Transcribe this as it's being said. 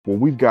where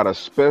we've got a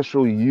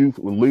special youth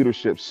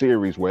leadership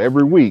series where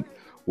every week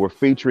we're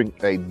featuring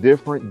a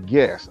different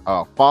guest,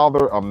 a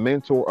father, a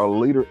mentor, a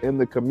leader in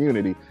the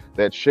community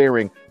that's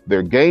sharing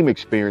their game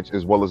experience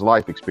as well as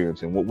life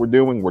experience. And what we're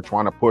doing, we're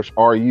trying to push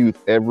our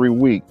youth every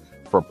week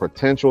from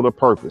potential to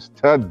purpose.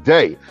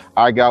 Today,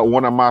 I got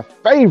one of my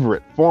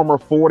favorite former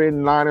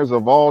 49ers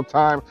of all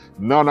time,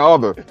 none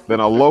other than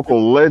a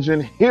local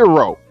legend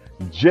hero,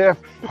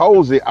 Jeff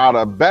Posey out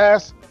of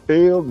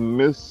Bassfield,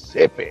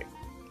 Mississippi.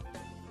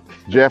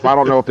 Jeff, I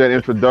don't know if that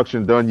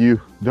introduction done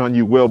you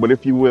well, but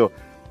if you will,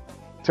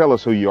 tell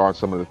us who you are and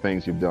some of the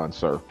things you've done,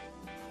 sir.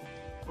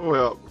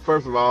 Well,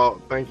 first of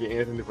all, thank you,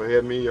 Anthony, for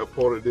having me a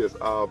part of this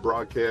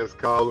broadcast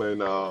call.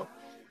 And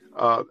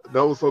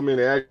there was so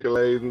many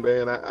accolades,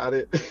 man. I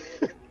didn't.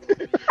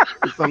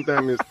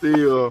 Sometimes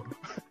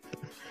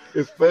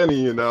it's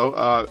funny, you know,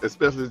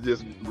 especially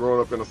just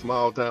growing up in a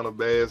small town of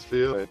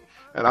Bassfield.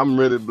 And I'm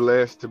really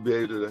blessed to be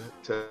able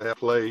to have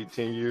played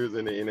 10 years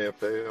in the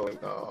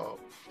NFL.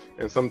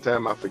 And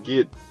sometimes I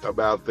forget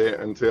about that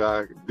until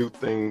I do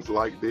things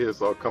like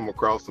this or come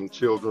across some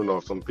children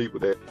or some people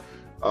that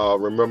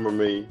remember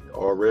me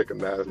or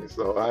recognize me.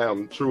 So I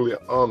am truly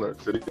honored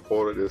to be a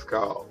part of this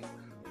call.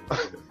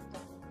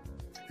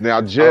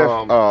 Now, Jeff,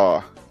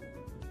 go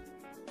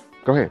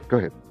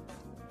ahead.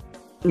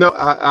 No,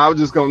 I was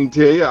just going to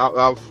tell you,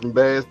 I was from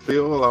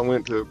Bassfield. I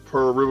went to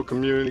Pearl River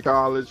Community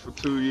College for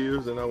 2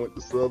 years, and I went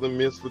to Southern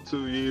Miss for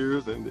 2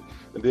 years. And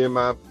then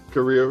my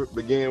career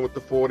began with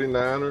the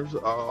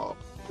 49ers.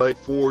 Played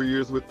 4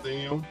 years with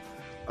them.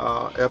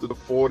 After the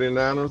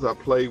 49ers, I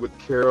played with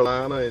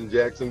Carolina and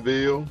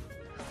Jacksonville.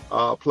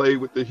 Played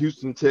with the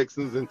Houston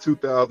Texans in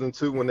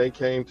 2002 when they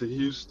came to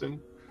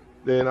Houston.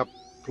 Then I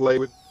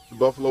played with the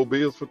Buffalo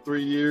Bills for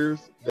 3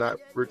 years. Then I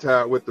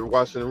retired with the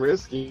Washington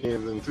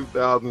Redskins in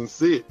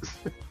 2006.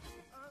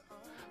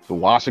 The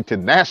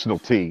Washington national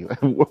team.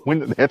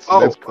 That's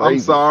crazy. I'm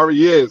sorry.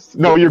 Yes.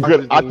 No, you're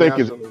good. I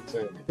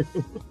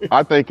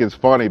think it's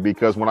funny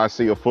because when I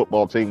see a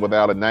football team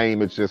without a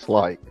name, it's just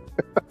like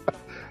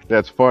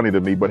that's funny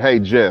to me. But hey,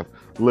 Jeff,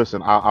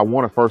 listen, I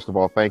want to first of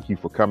all thank you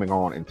for coming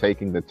on and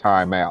taking the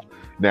time out.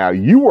 Now,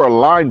 you were a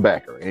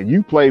linebacker and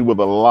you played with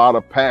a lot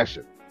of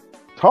passion.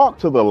 Talk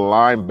to the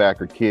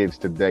linebacker kids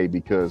today,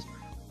 because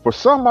for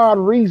some odd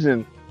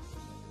reason,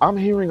 I'm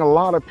hearing a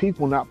lot of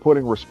people not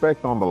putting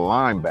respect on the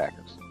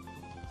linebackers.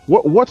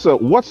 What's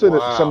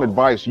some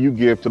advice you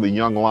give to the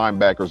young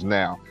linebackers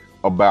now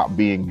about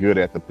being good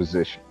at the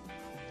position?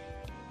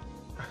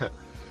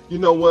 You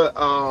know what,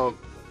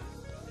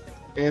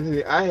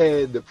 Anthony, I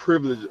had the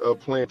privilege of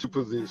playing two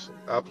positions.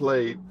 I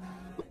played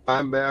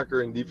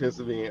linebacker and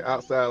defensive end,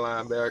 outside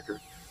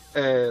linebacker.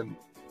 And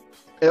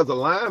as a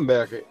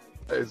linebacker,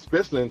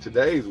 especially in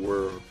today's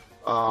world,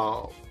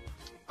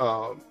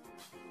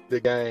 the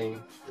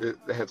game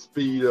have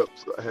speed up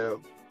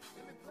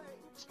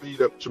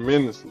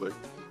tremendously.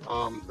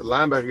 The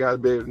linebacker got to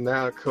be able to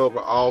now cover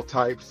all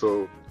types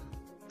of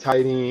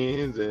tight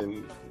ends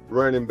and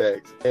running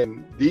backs.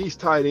 And these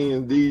tight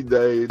ends these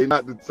days, they're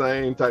not the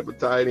same type of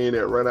tight end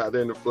that run out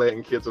there in the flat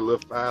and catch a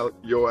little 5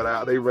 yard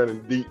out. They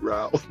running deep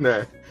routes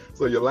now.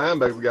 So your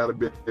linebackers got to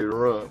be able to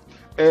run.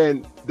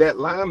 And that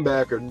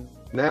linebacker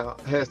now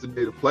has to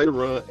be able to play the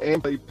run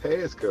and play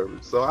pass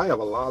coverage. So I have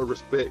a lot of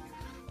respect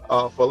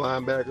for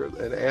linebackers.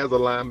 And as a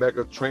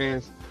linebacker,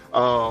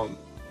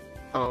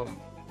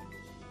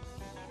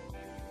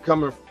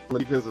 coming from a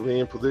defensive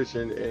end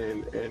position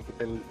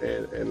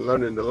and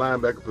learning the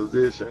linebacker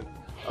position,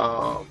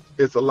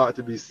 it's a lot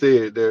to be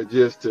said there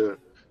just to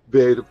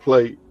be able to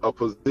play a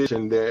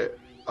position that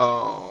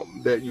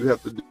you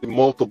have to do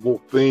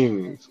multiple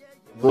things: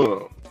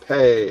 run,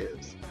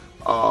 pass,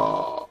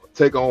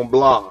 take on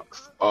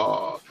blocks,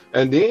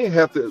 and then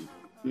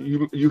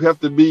you have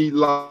to be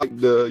like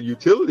the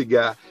utility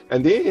guy,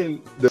 and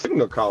then the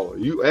signal caller.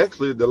 You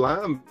actually, the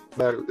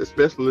linebacker,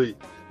 especially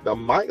the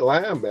Mike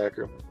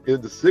linebacker, is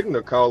the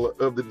signal caller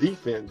of the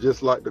defense,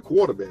 just like the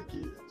quarterback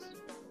is.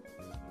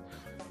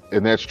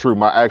 And that's true.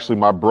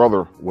 My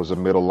brother was a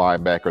middle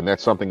linebacker, and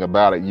that's something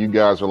about it. You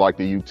guys are like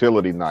the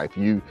utility knife.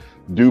 You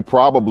do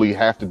probably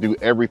have to do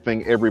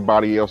everything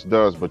everybody else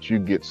does, but you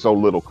get so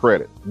little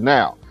credit.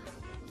 Now,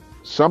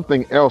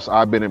 something else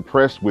I've been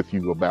impressed with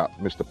you about,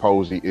 Mr.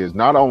 Posey, is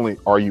not only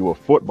are you a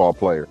football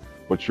player,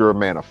 but you're a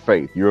man of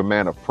faith. You're a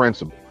man of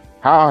principle.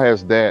 How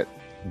has that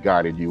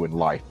guided you in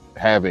life,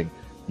 having,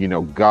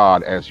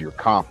 God as your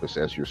compass,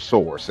 as your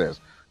source,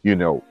 as,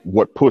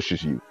 what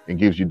pushes you and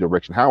gives you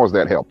direction? How has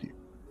that helped you?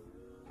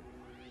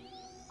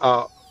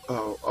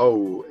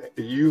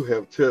 You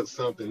have touched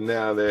something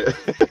now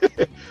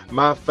that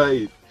my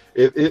faith,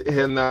 if it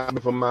had not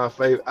been for my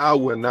faith, I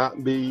would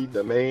not be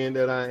the man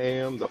that I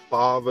am, the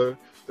father,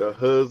 the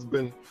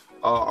husband,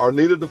 or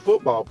neither the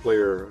football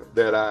player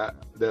that I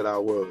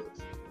was.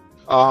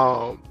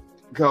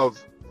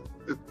 Because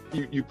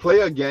you play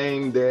a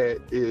game that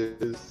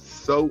is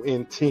so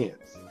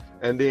intense,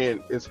 and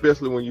then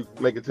especially when you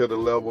make it to the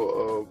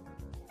level of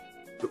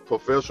the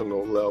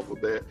professional level,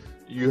 that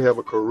you have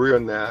a career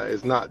now.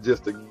 It's not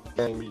just a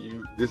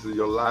game. This is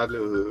your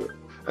livelihood.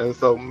 And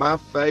so my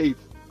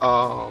faith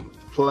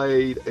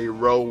played a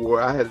role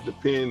where I had to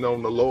depend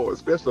on the Lord,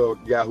 especially a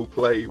guy who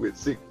played with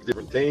 6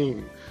 different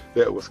teams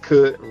that was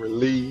cut and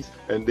released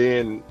and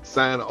then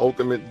signed an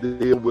ultimate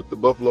deal with the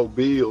Buffalo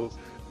Bills.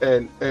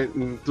 And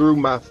through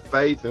my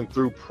faith and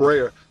through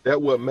prayer,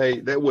 that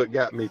what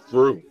got me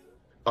through.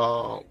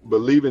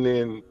 Believing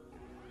in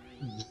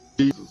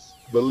Jesus,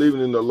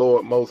 believing in the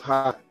Lord Most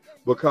High,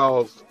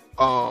 because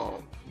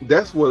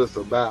that's what it's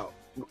about.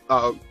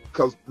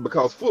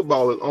 Because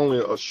football is only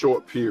a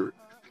short period.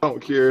 I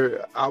don't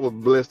care. I was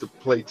blessed to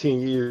play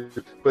 10 years,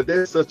 but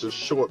that's such a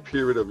short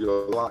period of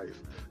your life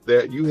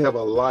that you have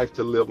a life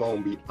to live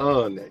on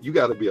beyond that. You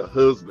got to be a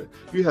husband.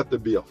 You have to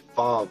be a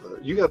father.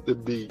 You have to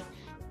be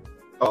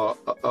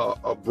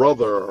a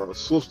brother or a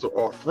sister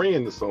or a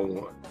friend to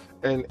someone.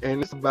 And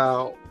it's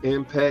about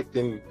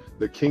impacting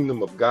the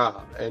kingdom of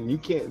God. And you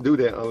can't do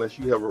that unless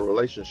you have a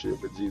relationship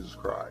with Jesus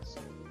Christ.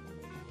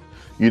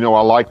 I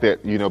like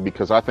that,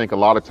 because I think a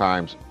lot of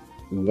times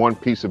one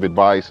piece of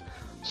advice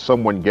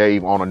someone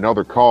gave on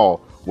another call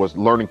was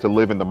learning to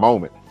live in the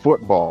moment.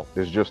 Football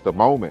is just a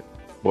moment,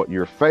 but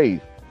your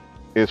faith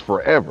is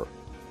forever.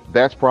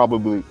 That's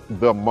probably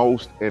the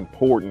most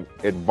important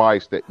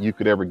advice that you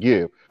could ever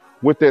give.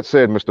 With that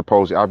said, Mr.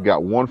 Posey, I've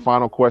got one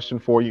final question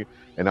for you,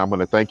 and I'm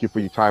going to thank you for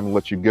your time and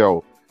let you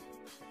go.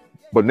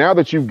 But now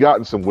that you've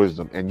gotten some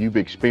wisdom and you've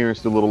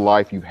experienced a little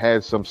life, you've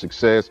had some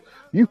success,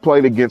 you've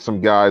played against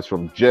some guys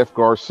from Jeff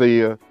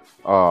Garcia,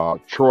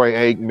 Troy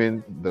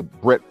Aikman, the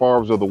Brett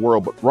Favres of the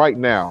world. But right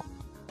now,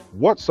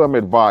 what's some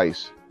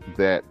advice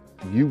that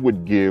you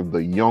would give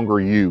the younger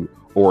you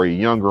or a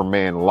younger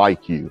man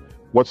like you?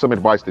 What's some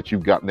advice that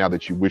you've got now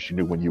that you wish you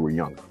knew when you were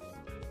younger?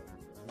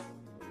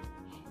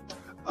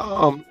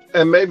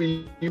 And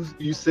maybe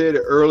you said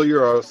it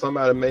earlier, or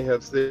somebody may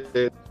have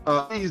said,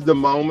 seize the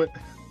moment,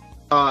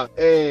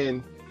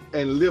 and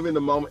live in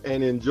the moment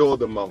and enjoy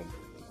the moment,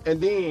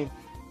 and then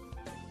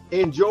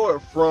enjoy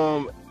it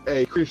from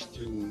a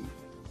Christian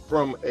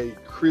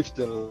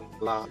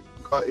life.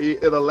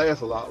 It'll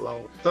last a lot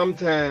longer.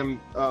 Sometimes,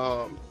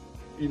 the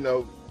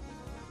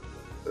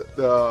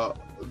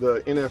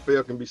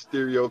NFL can be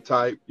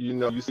stereotyped.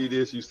 You see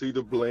this, you see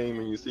the bling,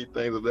 and you see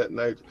things of that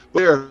nature. But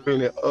there are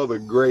many other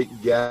great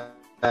guys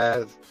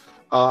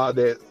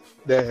that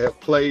have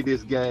played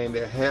this game,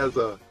 that has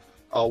a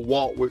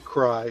walk with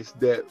Christ,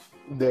 that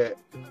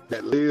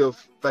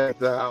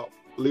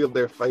live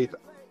their faith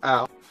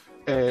out,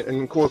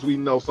 and of course we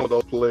know some of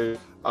those players.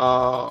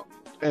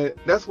 And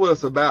that's what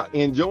it's about,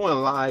 enjoying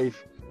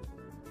life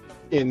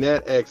in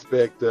that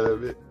aspect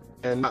of it,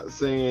 and not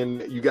saying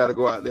that you got to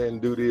go out there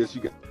and do this.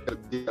 You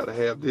got to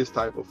have this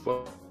type of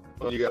fun.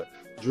 You got to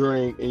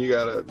drink, and you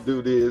got to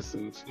do this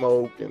and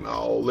smoke and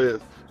all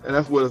this. And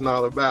that's what it's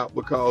not about,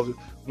 because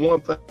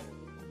one thing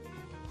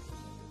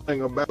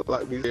about,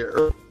 like we said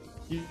earlier,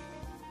 you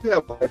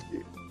have life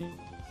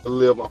to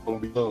live on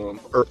beyond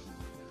earth.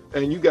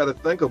 And you got to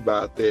think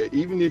about that.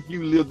 Even if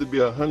you live to be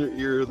 100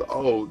 years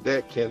old,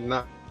 that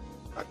cannot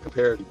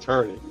compare to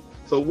eternity.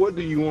 So what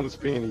do you want to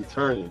spend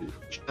eternity?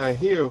 And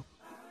here,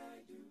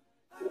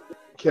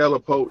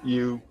 catapult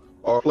you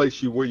or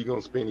place you where you're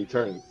going to spend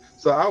eternity.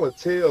 So I would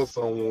tell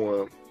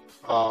someone,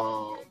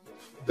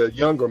 the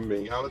younger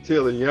me,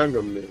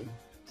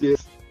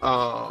 just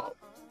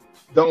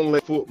don't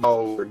let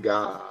football be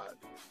God.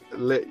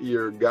 Let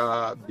your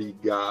God be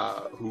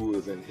God, who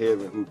is in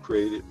heaven, who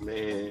created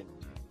man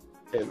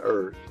and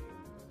earth.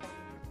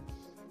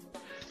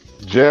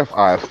 Jeff,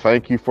 I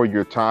thank you for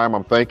your time.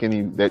 I'm thanking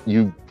you that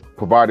you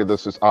provided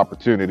us this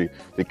opportunity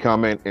to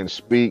come in and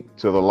speak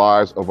to the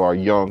lives of our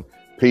young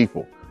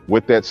people.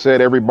 With that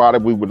said, everybody,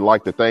 we would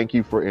like to thank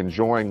you for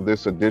enjoying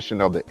this edition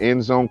of the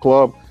Endzone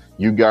Club.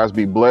 You guys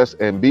be blessed,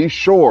 and be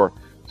sure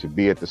to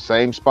be at the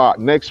same spot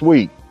next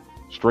week,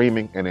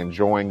 streaming and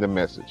enjoying the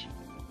message.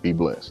 Be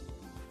blessed.